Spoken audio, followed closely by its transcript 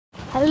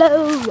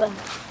Hello.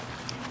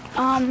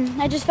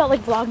 I just felt like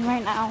vlogging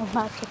right now. I'm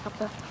about to pick up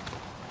the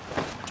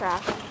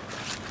trash.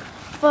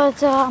 But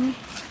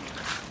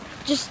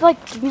just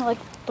like give me like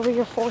 3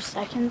 or 4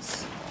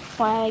 seconds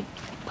while I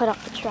put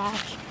up the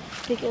trash,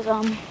 because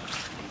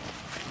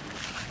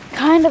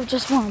kind of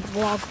just wanted to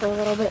vlog for a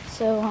little bit.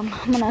 So I'm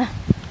gonna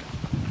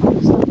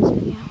stop this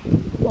video.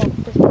 Well,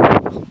 this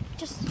video.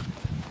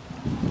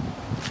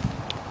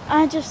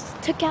 I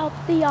just took out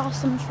the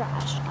awesome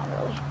trash. Not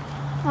really.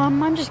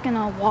 I'm just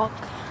gonna walk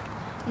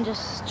and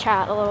just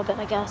chat a little bit,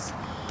 I guess.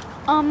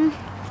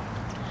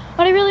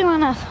 What I really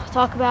want to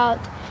talk about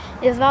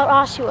is about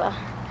Oshua,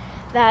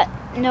 that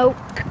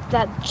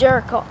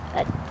jerk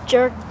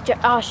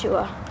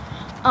Oshua.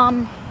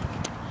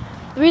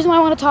 The reason why I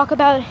want to talk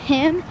about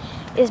him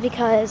is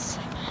because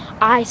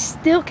I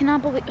still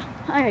cannot believe,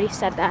 I already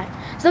said that,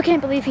 still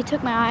can't believe he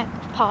took my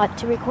iPod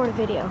to record a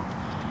video.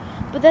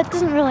 But that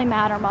doesn't really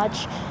matter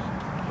much.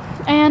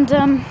 And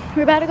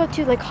we're about to go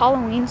to like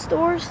Halloween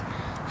stores,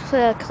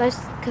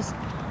 because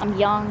I'm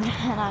young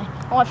and I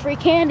want free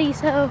candy.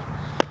 So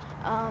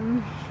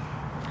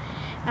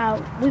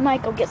we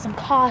might go get some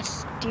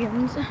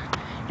costumes, and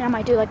I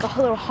might do like a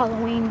little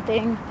Halloween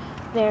thing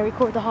there,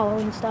 record the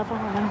Halloween stuff. I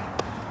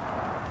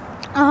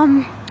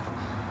don't know.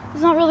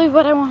 It's not really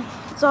what I want.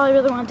 It's all I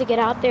really wanted to get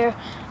out there.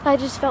 I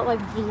just felt like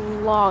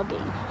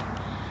vlogging,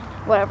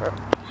 whatever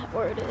that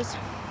word is.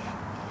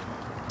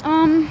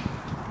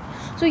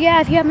 So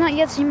yeah, if you have not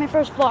yet seen my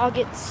first vlog,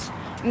 it's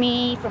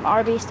me from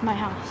Arby's to my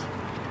house.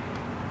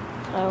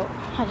 So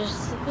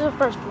it's the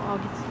first vlog.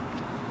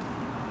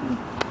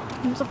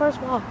 It's the first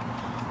vlog.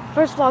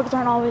 First vlogs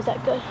aren't always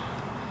that good.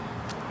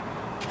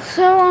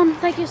 So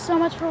thank you so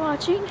much for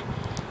watching.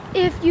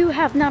 If you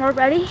have not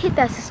already, hit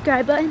that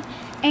subscribe button.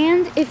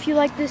 And if you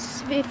like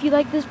this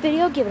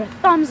video, give it a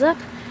thumbs up.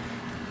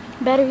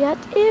 Better yet,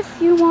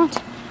 if you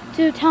want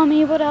to tell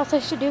me what else I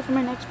should do for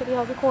my next video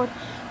I'll record,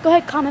 go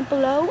ahead, comment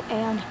below,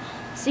 and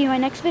see you in my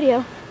next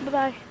video.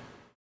 Bye-bye.